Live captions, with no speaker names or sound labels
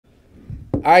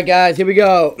All right, guys, here we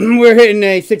go. We're hitting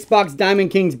a 6-box Diamond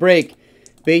Kings break.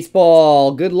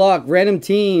 Baseball. Good luck. Random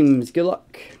teams. Good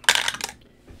luck.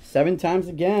 7 times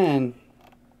again.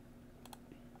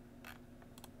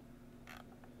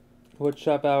 What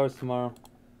shop hours tomorrow?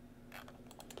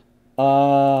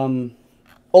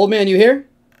 Old man, you here?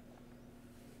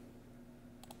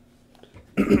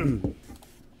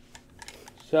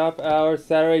 Shop hours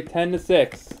Saturday 10 to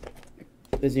 6.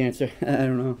 There's the answer. I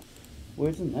don't know.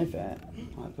 Where's the knife at?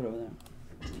 Oh, I put it over there.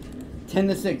 10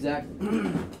 to 6, Zach.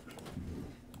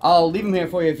 I'll leave him here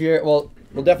for you if you're... Well,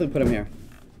 we'll definitely put him here.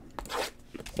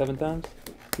 7 times?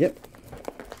 Yep.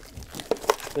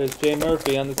 There's Jay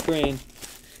Murphy on the screen.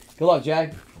 Good luck,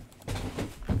 Jag.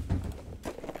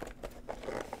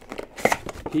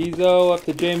 Pizzo up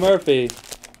to Jay Murphy.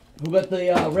 Who got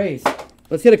the Rays?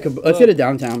 Let's hit a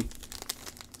downtown.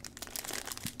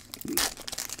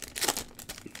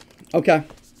 Okay.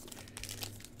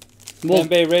 Well,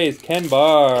 Bay Rays, Ken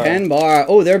Barr. Ken Barr.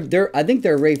 Oh, they're. I think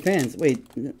they're Ray fans. Wait.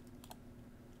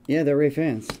 Yeah, they're Ray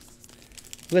fans.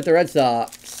 Look at the Red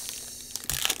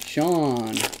Sox.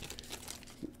 Sean.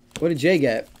 What did Jay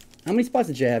get? How many spots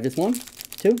did Jay have? Just 1?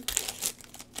 2?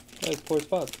 That's 4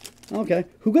 spots. Okay.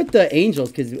 Who got the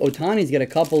Angels? Because Otani's got a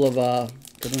couple of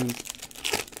good ones.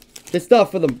 This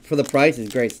stuff for the price is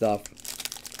great stuff.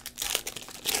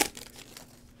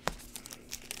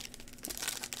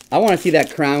 I want to see that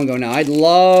crown go now. I'd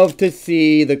love to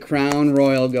see the Crown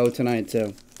Royal go tonight,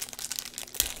 too.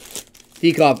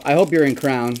 Decop, I hope you're in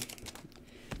Crown.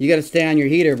 You got to stay on your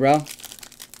heater, bro.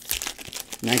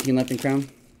 19 left in Crown.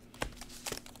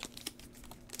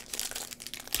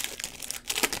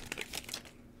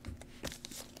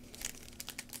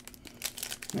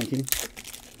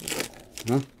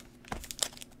 Huh?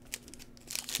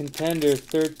 Contenders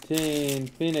 13,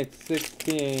 Phoenix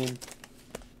 16,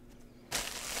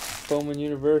 Bowman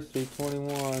University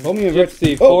 21. Bowman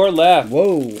University. Gypsy, 4 left.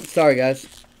 Whoa. Sorry, guys.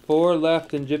 4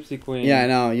 left in Gypsy Queen. Yeah, I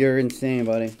know. You're insane,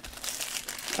 buddy.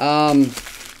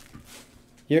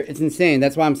 It's insane.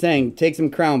 That's why I'm saying take some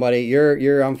Crown, buddy.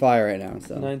 You're on fire right now.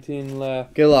 So 19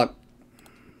 left. good luck.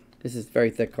 This is a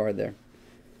very thick card there.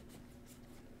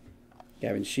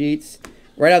 Gavin Sheets.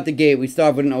 Right out the gate, we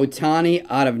start with an Otani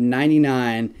out of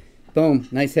 99. Boom.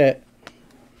 Nice hit.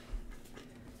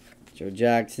 Joe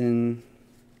Jackson.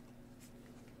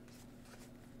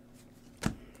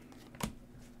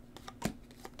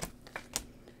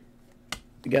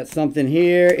 We got something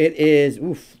here. It is,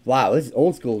 oof, wow, this is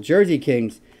old school. Jersey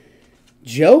Kings.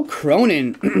 Joe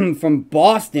Cronin from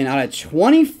Boston out of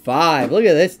 25. Look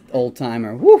at this old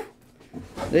timer. Woo.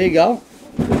 There you go.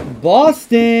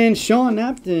 Boston, Sean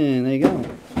Napton. There you go.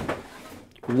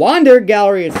 Wander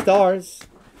Gallery of Stars.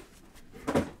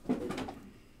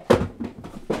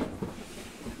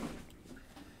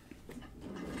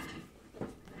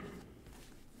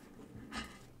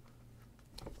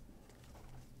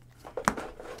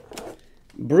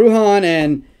 Bruhan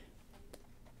and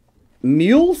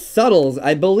Mule Suttles.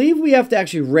 I believe we have to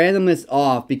actually random this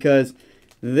off because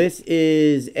this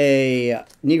is a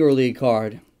Negro League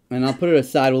card. And I'll put it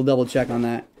aside. We'll double check on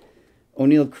that.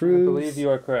 O'Neal Cruz. I believe you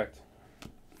are correct.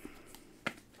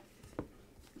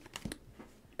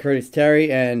 Curtis Terry.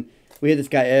 And we hit this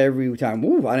guy every time.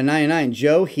 Woo, out of 99.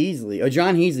 Joe Heasley. Oh,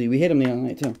 John Heasley. We hit him the other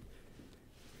night, too.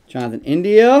 Jonathan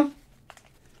India.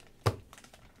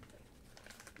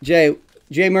 Jay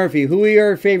Murphy. Who are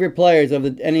your favorite players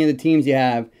of any of the teams you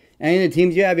have? Any of the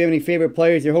teams you have any favorite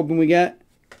players you're hoping we get?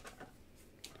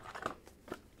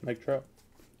 Mike Trout.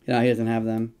 No, he doesn't have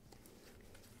them.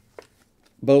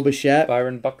 Bo Bichette.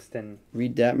 Byron Buxton.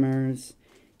 Reed Detmers.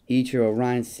 Ichiro.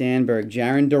 Ryan Sandberg.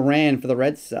 Jaron Duran for the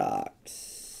Red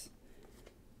Sox.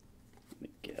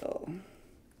 McGill.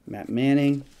 Matt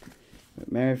Manning.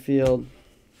 Merrifield.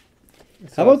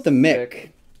 How about the Mick?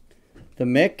 The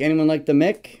Mick? Anyone like the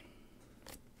Mick?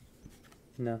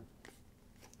 No.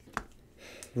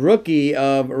 Rookie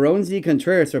of Ronzi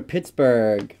Contreras for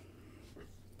Pittsburgh.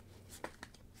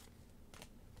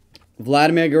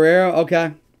 Vladimir Guerrero.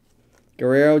 Okay.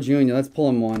 Guerrero Jr. Let's pull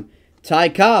him one. Ty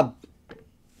Cobb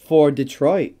for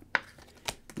Detroit.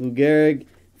 Lou Gehrig.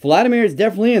 Vladimir is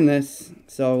definitely in this.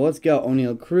 So let's go.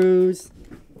 O'Neal Cruz.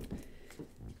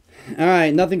 All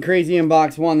right. Nothing crazy in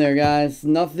box 1 there, guys.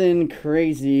 Nothing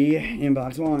crazy in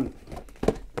box 1.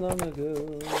 Long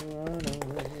ago, I know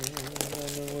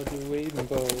what you're waiting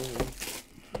for.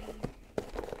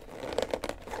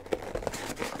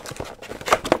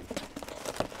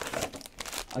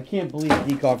 I can't believe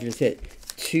Decoff just hit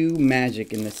 2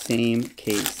 Magic in the same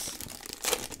case.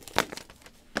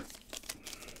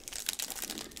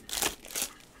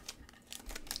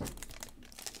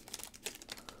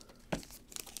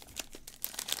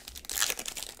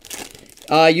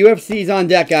 UFC's on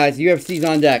deck, guys. UFC's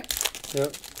on deck.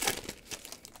 Yep.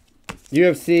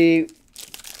 UFC.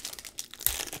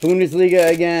 Bundesliga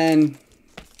again.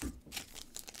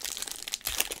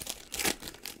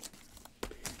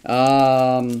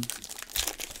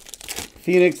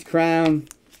 Phoenix Crown.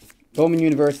 Bowman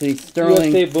University.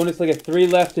 Sterling. USA Bundesliga 3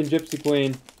 left in Gypsy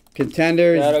Queen.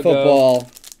 Contenders. Gotta Football.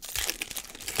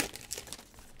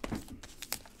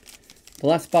 The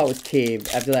last spot was Cave.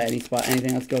 After that,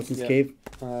 anything else go since Yeah. Cave?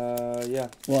 Yeah.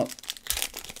 What?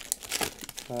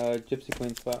 Gypsy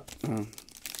Queen spot. Oh.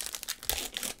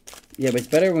 Yeah, but it's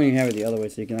better when you have it the other way,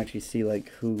 so you can actually see like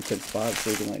who took spots, so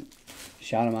you can like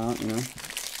shout them out, you know.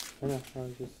 I know. I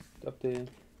was just updating.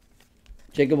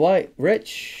 Jacob White,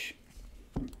 Rich.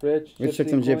 Rich took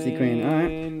some Gypsy Queen. All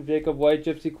right. Jacob White,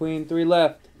 Gypsy Queen, 3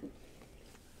 left.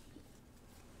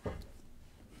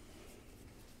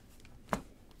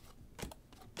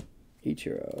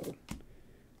 Ichiro.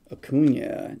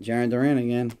 Acuna. Jaron Duran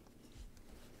again.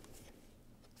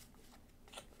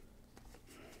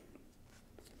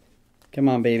 Come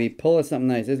on, baby. Pull us something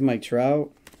nice. This is Mike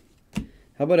Trout.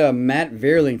 How about a Matt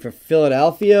Vierling for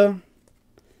Philadelphia?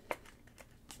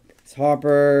 It's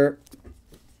Harper.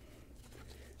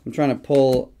 I'm trying to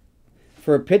pull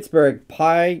for Pittsburgh,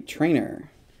 Pie Trainer.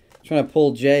 I'm trying to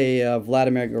pull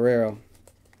Vladimir Guerrero.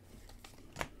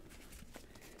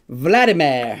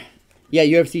 Vladimir. Yeah,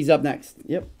 UFC's up next.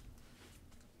 Yep.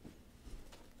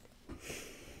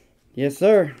 Yes,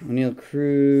 sir. O'Neal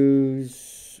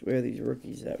Cruz. Where are these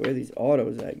rookies at? Where are these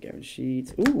autos at? Gavin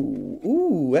Sheets.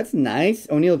 Ooh, that's nice.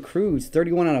 O'Neal Cruz,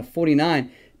 31 out of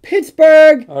 49.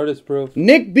 Pittsburgh. Artist proof.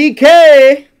 Nick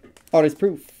BK. Artist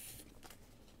proof.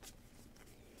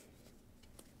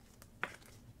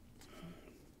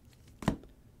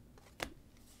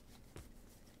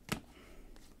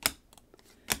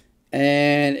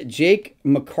 And Jake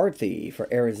McCarthy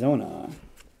for Arizona.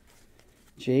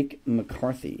 Jake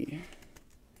McCarthy.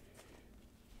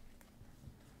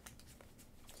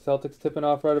 Celtics tipping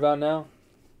off right about now.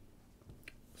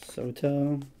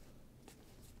 Soto.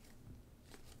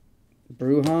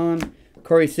 Bruhan.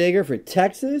 Corey Seager for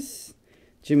Texas.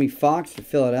 Jimmy Fox for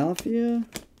Philadelphia.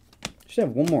 Should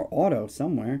have one more auto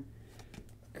somewhere.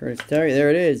 Curtis Terry. There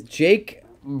it is. Jake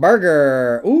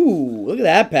Berger. Ooh, look at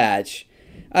that patch.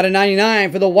 Out of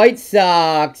 99 for the White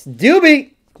Sox.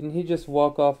 Doobie. Didn't he just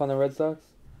walk off on the Red Sox?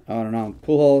 I don't know.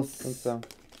 Pujols. I think so.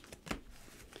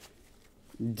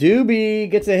 Doobie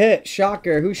gets a hit.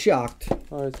 Shocker. Who's shocked?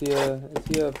 Or is he a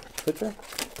pitcher?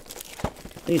 I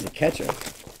think he's a catcher.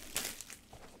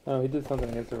 Oh, he did something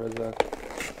against the Red Sox.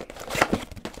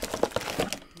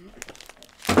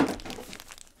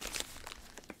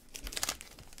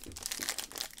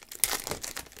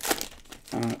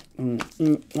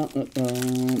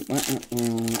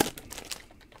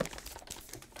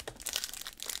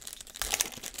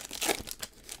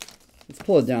 Let's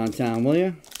pull it downtown, will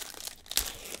you?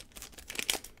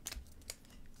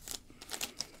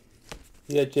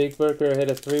 Yeah, Jake Berger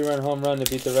hit a 3-run home run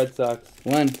to beat the Red Sox.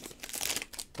 When?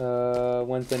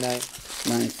 Wednesday night.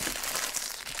 Nice.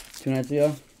 2 nights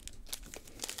ago?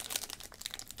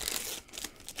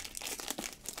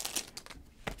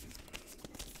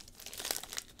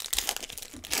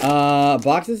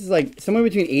 Boxes is like somewhere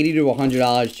between $80 to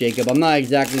 $100, Jacob. I'm not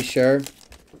exactly sure.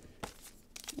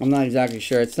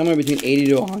 It's somewhere between 80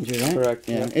 to 100, right? Correct.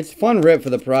 Yeah. Yeah. It's fun rip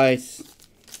for the price.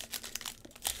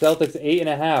 Celtics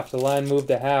 8.5. The line moved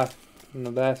to half in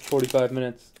the last 45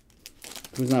 minutes.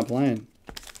 Who's not playing?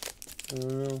 I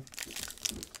don't know.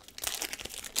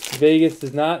 Vegas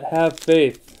does not have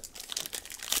faith.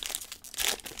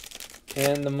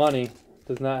 And the money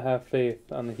does not have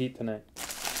faith on the Heat tonight.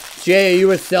 Jay, are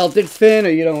you a Celtics fan or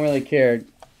you don't really care?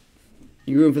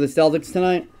 You rooting for the Celtics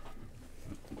tonight?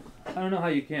 I don't know how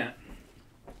you can't.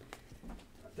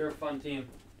 They're a fun team.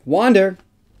 Wander.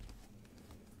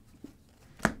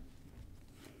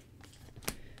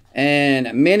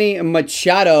 And Manny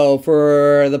Machado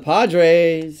for the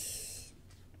Padres.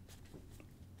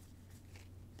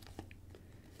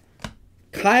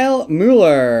 Kyle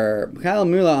Mueller.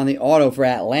 On the auto for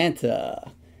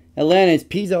Atlanta. Atlanta's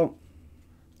Pizzo.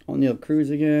 O'Neal Cruz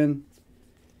again.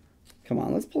 Come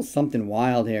on, let's pull something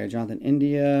wild here. Jonathan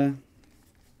India.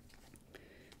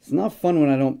 It's not fun when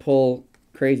I don't pull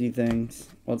crazy things.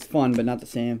 Well, it's fun, but not the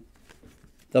same.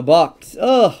 The Bucks.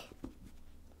 Ugh.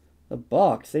 The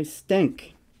Bucks. They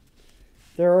stink.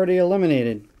 They're already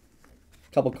eliminated.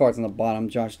 Couple cards on the bottom.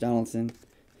 Josh Donaldson.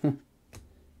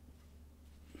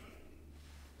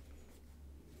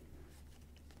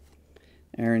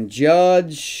 Aaron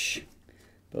Judge.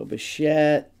 Bo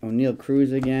Bichette. O'Neal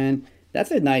Cruz again.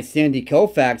 That's a nice Sandy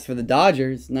Koufax for the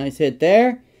Dodgers. Nice hit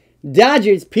there.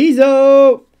 Dodgers,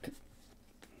 Pizzo.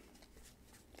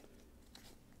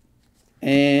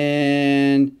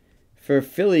 And for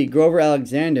Philly, Grover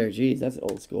Alexander. Jeez, that's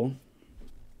old school.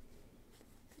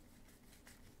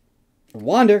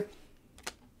 Wander.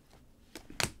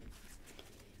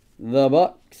 The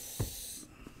Bucks.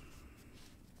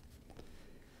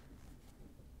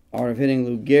 Art of Hitting,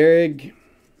 Lou Gehrig.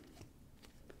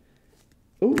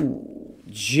 Ooh,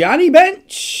 Johnny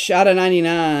Bench out of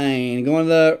 99. Going to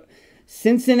the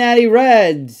Cincinnati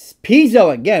Reds.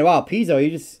 Pizzo again. Wow, Pizzo,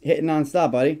 you're just hitting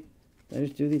nonstop, buddy. Did I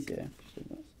just do these? Yeah.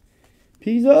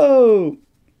 Pizzo.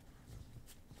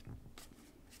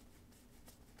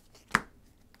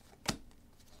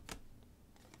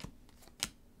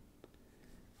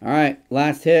 All right,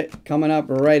 last hit coming up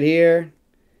right here.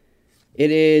 It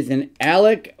is an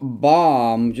Alec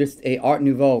Baum, just a Art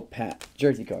Nouveau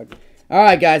jersey card. All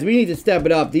right, guys, we need to step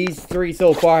it up. These three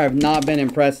so far have not been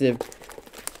impressive.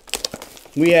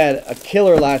 We had a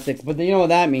killer last 6, but you know what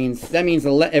that means? That means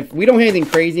if we don't hit anything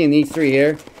crazy in these 3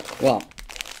 here, well,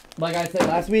 like I said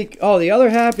last week, oh, the other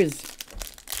half is,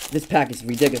 this pack is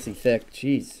ridiculously thick.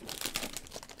 Jeez.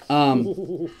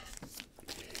 The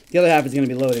other half is going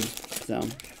to be loaded, so.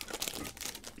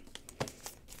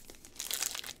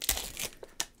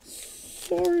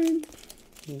 Sorry.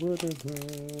 What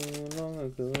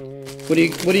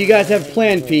do you guys have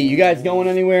planned, Pete? You guys going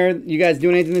anywhere? You guys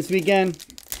doing anything this weekend?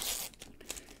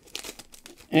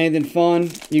 Anything fun?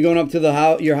 You going up to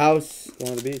the your house?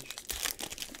 Going to the beach.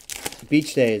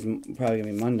 Beach day is probably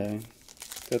gonna be Monday.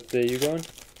 That day you going?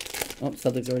 Oh,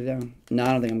 Celtics already down. No,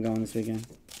 I don't think I'm going this weekend.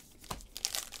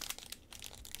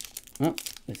 Oh,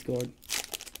 they scored.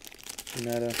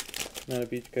 Not a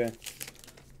beach guy.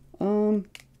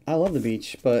 I love the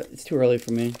beach, but it's too early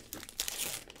for me.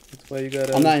 That's why you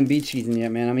gotta. I'm not in beach season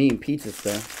yet, man. I'm eating pizza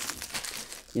still.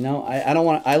 You know, I don't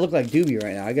want. I look like Doobie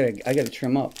right now. I gotta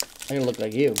trim up. I gotta look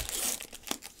like you.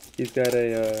 He's got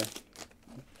a.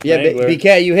 Yeah,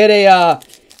 BK, you hit a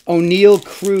O'Neal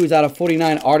Cruz out of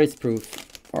 49 artist proof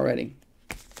already.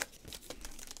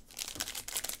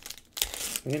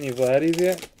 You hit any Vladdies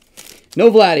yet?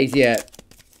 No Vladdies yet.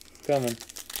 Coming.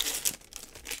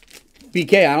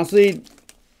 BK, honestly,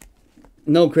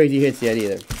 no crazy hits yet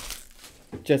either.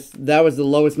 Just, that was the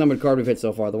lowest numbered card we've hit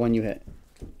so far, the one you hit.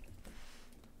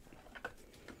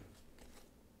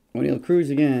 O'Neal Cruz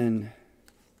again.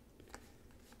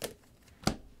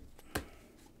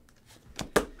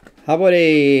 How about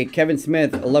a Kevin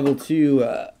Smith, a level 2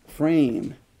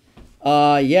 frame?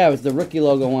 Yeah, it was the rookie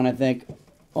logo one, I think.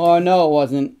 Oh, no, it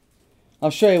wasn't. I'll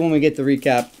show you when we get the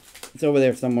recap. It's over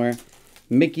there somewhere.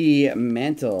 Mickey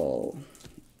Mantle.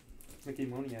 Mickey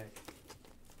Moniak.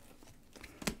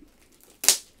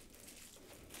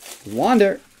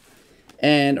 Wander.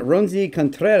 And Ronzi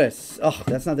Contreras. Oh,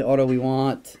 that's not the auto we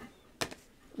want.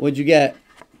 What'd you get?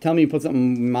 Tell me you put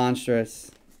something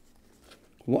monstrous.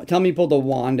 Tell me you pulled the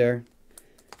Wander.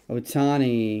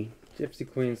 Otani. Gypsy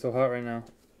Queen, so hot right now.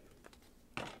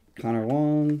 Connor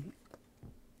Wong.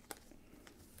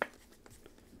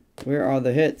 Where are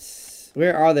the hits?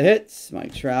 Where are the hits?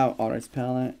 Mike Trout, Artist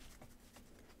Palette.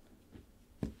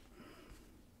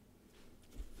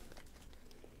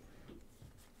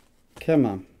 Come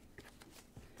on.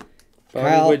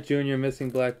 Bobby Witt Jr.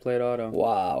 missing black plate auto.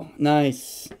 Wow.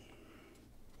 Nice.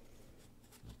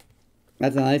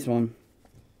 That's a nice one.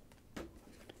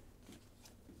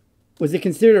 Was it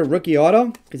considered a rookie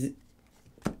auto? Because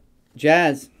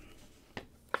Jazz.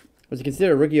 Was it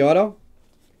considered a rookie auto?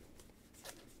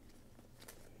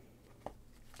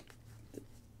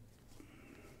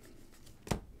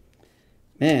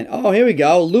 Man, oh, here we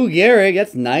go. Lou Gehrig,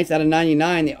 that's nice. Out of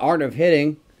 99, the art of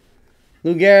hitting.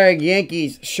 Lou Gehrig,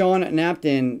 Yankees. Sean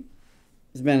Napton.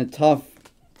 It's been a tough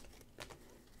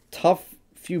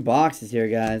few boxes here,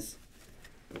 guys.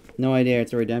 No idea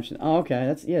it's a redemption. Oh, okay.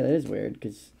 That is weird,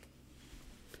 because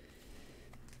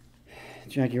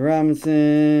Jackie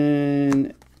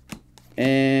Robinson.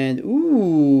 And,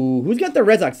 ooh, who's got the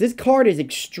Red Sox? This card is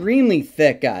extremely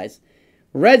thick, guys.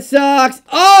 Red Sox.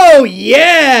 Oh,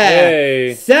 yeah.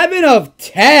 Hey. 7 of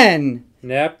 10.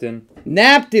 Napton.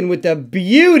 Napton with the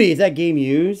beauty. Is that game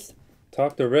used?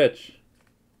 Talk to Rich.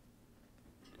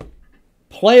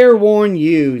 Player worn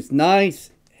used.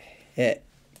 Nice hit.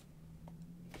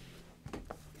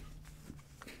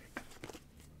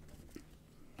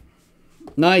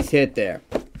 Nice hit there.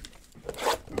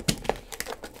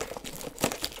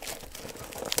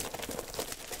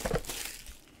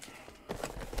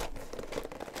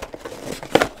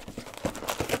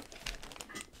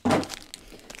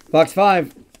 Box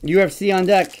 5, UFC on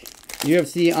deck.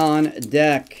 UFC on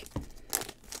deck.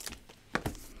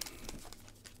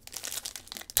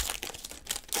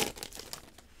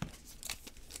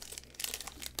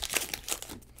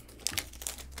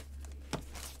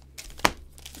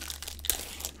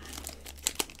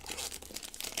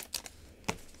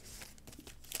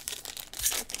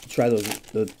 try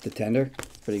the tender.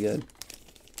 Pretty good.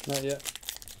 Not yet.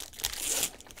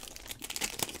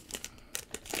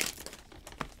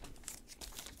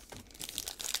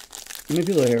 How many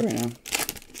people are here right now?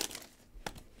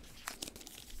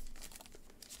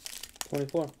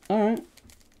 24. All right.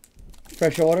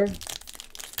 Fresh order.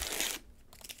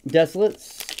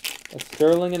 Desolates. A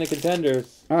Sterling and a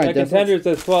Contenders. All right, that Contenders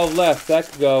has 12 left. That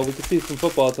could go. We could see some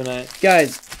football tonight.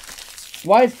 Guys,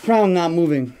 why is Crown not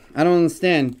moving? I don't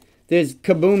understand. There's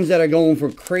kabooms that are going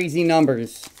for crazy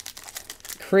numbers.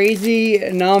 Crazy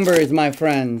numbers, my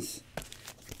friends.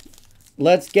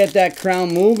 Let's get that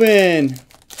Crown moving.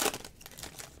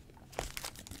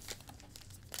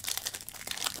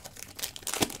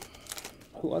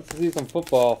 Who wants to see some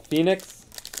football? Phoenix?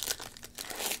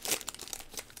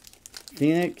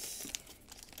 Phoenix.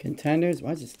 Contenders.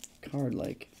 Why is this card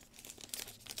like?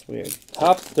 It's weird.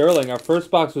 Top Sterling. Our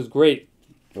first box was great.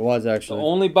 It was The actually.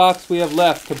 only box we have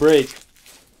left to break.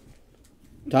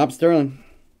 Top Sterling.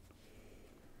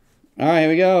 All right, here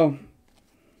we go.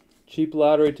 Cheap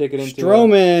lottery ticket into a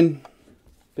Strowman.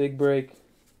 big break.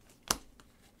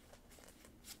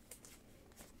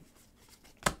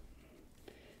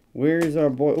 Where's our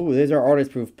boy? Ooh, there's our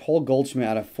artist proof. Paul Goldschmidt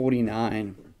out of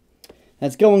 49.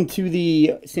 That's going to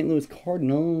the St. Louis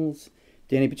Cardinals.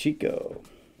 Danny Pacheco.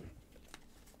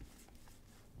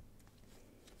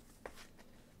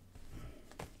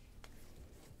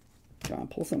 John,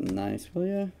 pull something nice, will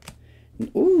ya?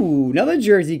 Ooh, another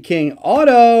Jersey King.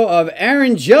 Auto of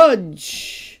Aaron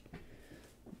Judge.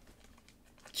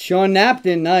 Sean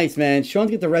Napton. Nice, man.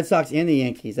 Sean's got the Red Sox and the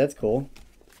Yankees. That's cool.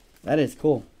 That is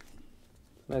cool.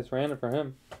 Nice random for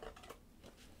him.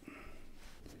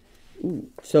 Ooh,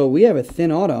 so we have a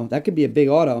thin auto. That could be a big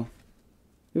auto.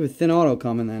 We have a thin auto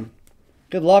coming then.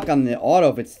 Good luck on the auto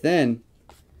if it's thin.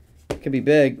 It could be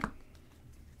big.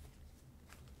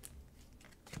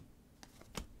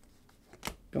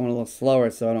 Going a little slower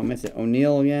so I don't miss it.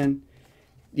 O'Neal again.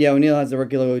 Yeah, O'Neal has the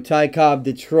rookie logo. Ty Cobb,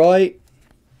 Detroit.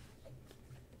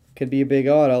 Could be a big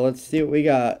auto. Let's see what we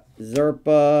got.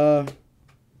 Zerpa.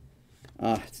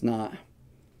 It's not.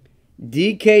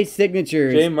 DK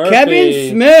Signatures. Jay Murphy.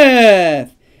 Kevin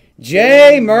Smith.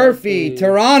 Jay Murphy.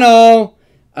 Toronto.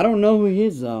 I don't know who he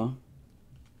is, though.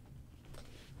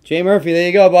 Jay Murphy. There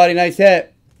you go, buddy. Nice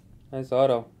hit. Nice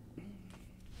auto.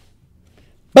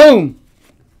 Boom.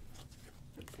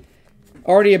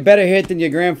 Already a better hit than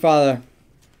your grandfather.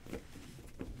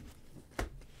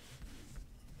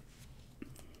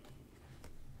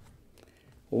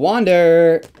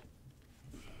 Wander.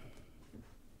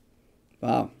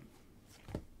 Wow.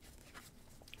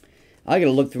 I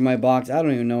gotta look through my box. I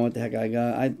don't even know what the heck I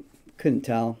got. I couldn't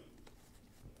tell.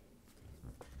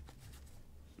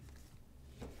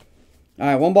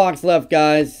 Alright, one box left,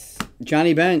 guys.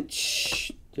 Johnny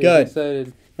Bench. Jay's Good.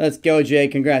 excited. Let's go, Jay.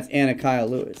 Congrats. Anna Kyle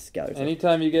Lewis.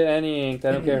 Anytime you get any ink,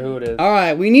 I don't care who it is.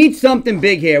 Alright, we need something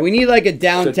big here. We need like a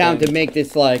downtown to make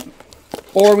this like...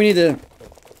 Or we need to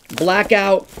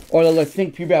blackout or the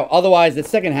think puber out. Otherwise, the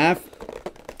second half...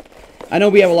 I know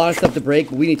we have a lot of stuff to break,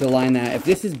 but we need to line that. If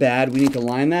this is bad, we need to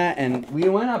line that. And we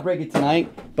might not break it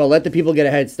tonight, but let the people get a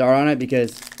head start on it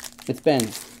because it's been...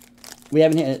 We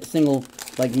haven't hit a single,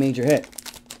 like, major hit.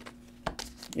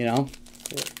 You know?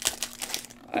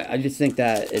 I just think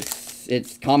that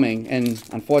it's coming. And,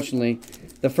 unfortunately,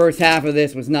 the first half of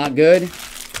this was not good.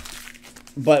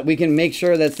 But we can make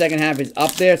sure that second half is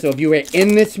up there. So if you were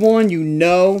in this one, you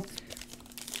know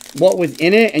what was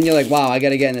in it, and you're like, wow, I got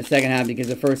to get in the second half because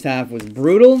the first half was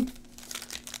brutal.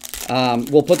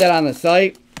 We'll put that on the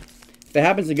site. If it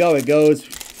happens to go, it goes.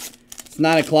 It's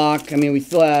 9 o'clock. I mean, we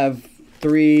still have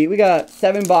we got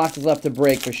 7 boxes left to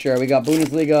break for sure. We got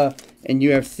Bundesliga and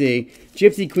UFC.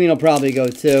 Gypsy Queen will probably go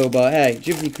too, but hey,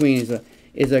 Gypsy Queen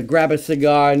is a grab a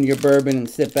cigar and your bourbon and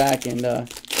sit back and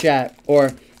chat.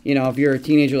 Or, you know, if you're a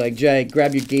teenager like Jay,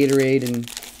 grab your Gatorade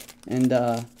and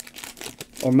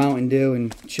or Mountain Dew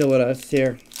and chill with us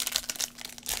here.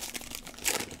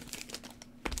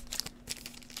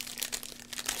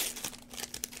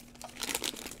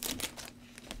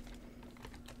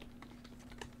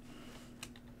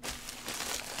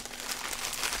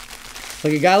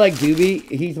 Like a guy like Doobie,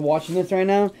 he's watching this right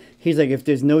now. He's like, if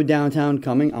there's no downtown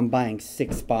coming, I'm buying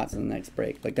 6 spots in the next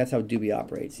break. Like, that's how Doobie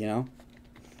operates, you know?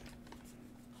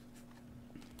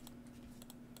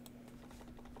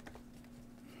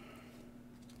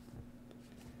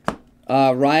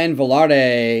 Ryan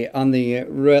Velarde on the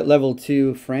level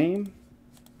 2 frame.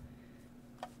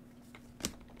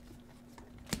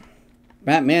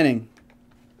 Matt Manning.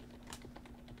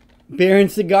 Beer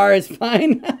and cigar is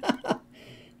fine.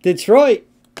 Detroit.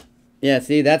 Yeah,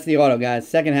 see, that's the auto, guys.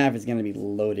 Second half is going to be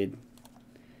loaded.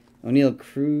 O'Neal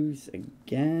Cruz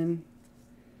again.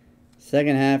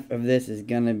 Second half of this is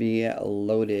going to be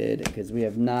loaded because we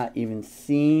have not even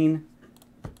seen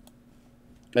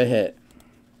a hit.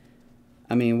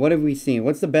 I mean, what have we seen?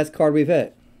 What's the best card we've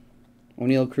hit?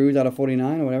 O'Neal Cruz out of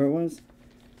 49 or whatever it was.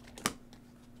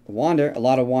 Wander, a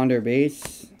lot of Wander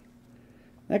base.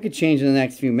 That could change in the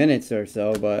next few minutes or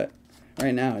so, but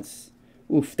right now it's...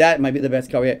 Oof, that might be the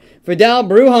best card we hit. Vidal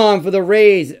Brujan for the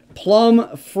Rays.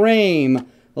 Plum frame.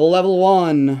 Level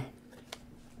 1.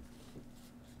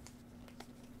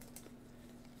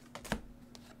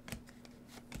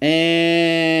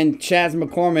 And Chas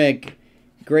McCormick,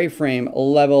 gray frame,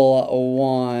 level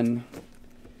 1.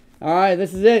 Alright,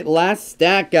 this is it. Last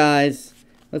stack, guys.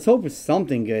 Let's hope for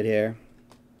something good here.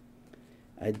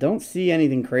 I don't see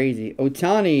anything crazy.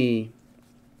 Ohtani.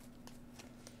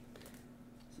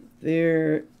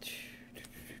 There.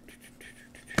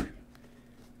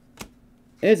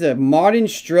 It's a Martin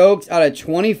Strokes out of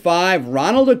 25.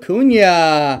 Ronald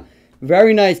Acuna.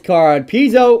 Very nice card.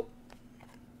 Pizzo.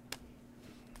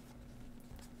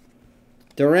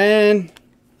 Duran.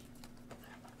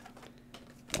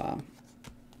 Wow.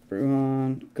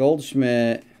 Brujan.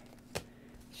 Goldschmidt.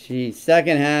 Geez,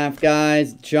 second half,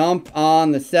 guys. Jump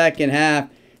on the second half.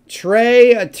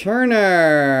 Trey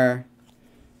Turner.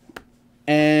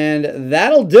 And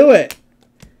that'll do it.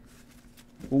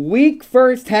 Weak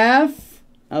first half.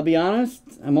 I'll be honest.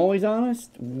 I'm always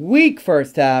honest. Weak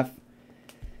first half.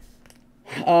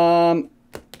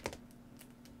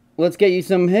 Let's get you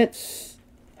some hits.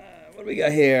 What do we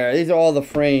got here? These are all the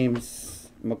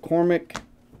frames. McCormick,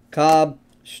 Cobb,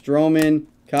 Stroman,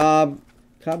 Cobb,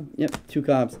 yep, 2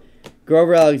 Cobbs.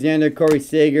 Grover Alexander, Corey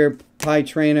Seager, Pie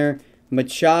Trainer,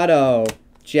 Machado,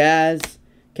 Jazz,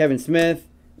 Kevin Smith,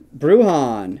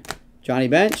 Brujan, Johnny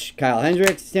Bench, Kyle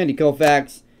Hendricks, Sandy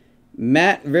Koufax,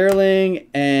 Matt Vierling,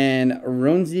 and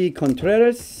Ronzi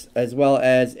Contreras, as well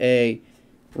as a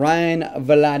Ryan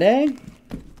Velade.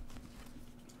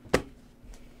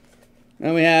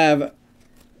 And we have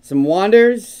some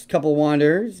Wanders, couple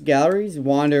Wanders, galleries,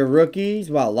 Wander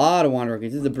rookies. Wow, a lot of Wander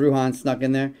rookies. This is the Brujan snuck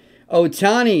in there.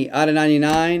 Ohtani out of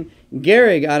 99.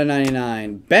 Gehrig out of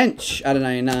 99. Bench out of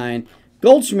 99.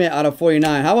 Goldschmidt out of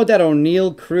 49. How about that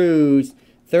O'Neal Cruz?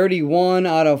 31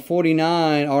 out of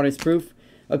 49. Artist proof.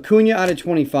 Acuna out of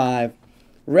 25.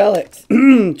 Relics.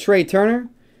 Trey Turner.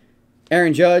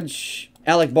 Aaron Judge.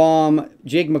 Alec Baum.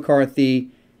 Jake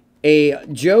McCarthy. A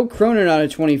Joe Cronin out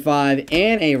of 25.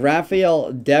 And a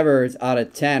Rafael Devers out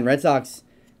of 10. Red Sox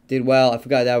did well. I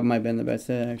forgot that might have been the best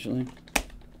hit, actually.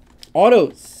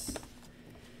 Autos.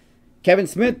 Kevin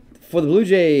Smith for the Blue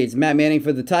Jays. Matt Manning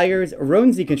for the Tigers.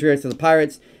 Ronzi Contreras for the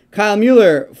Pirates. Kyle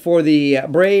Mueller for the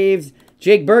Braves.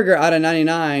 Jake Berger out of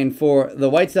 99 for the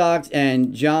White Sox.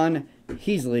 And John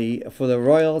Heasley for the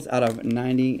Royals out of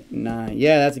 99.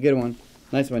 Yeah, that's a good one.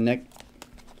 Nice one, Nick.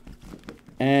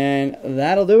 And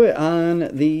that'll do it on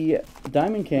the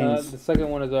Diamond Kings. The second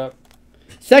one is up.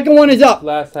 Second one is up.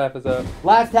 Last half is up.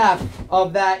 Last half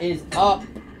of that is up.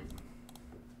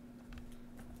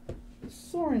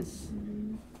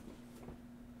 Sorensen.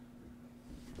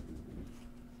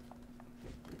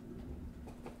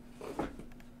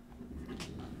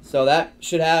 So that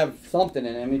should have something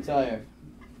in it, let me tell you.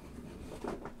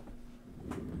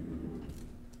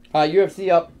 UFC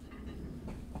up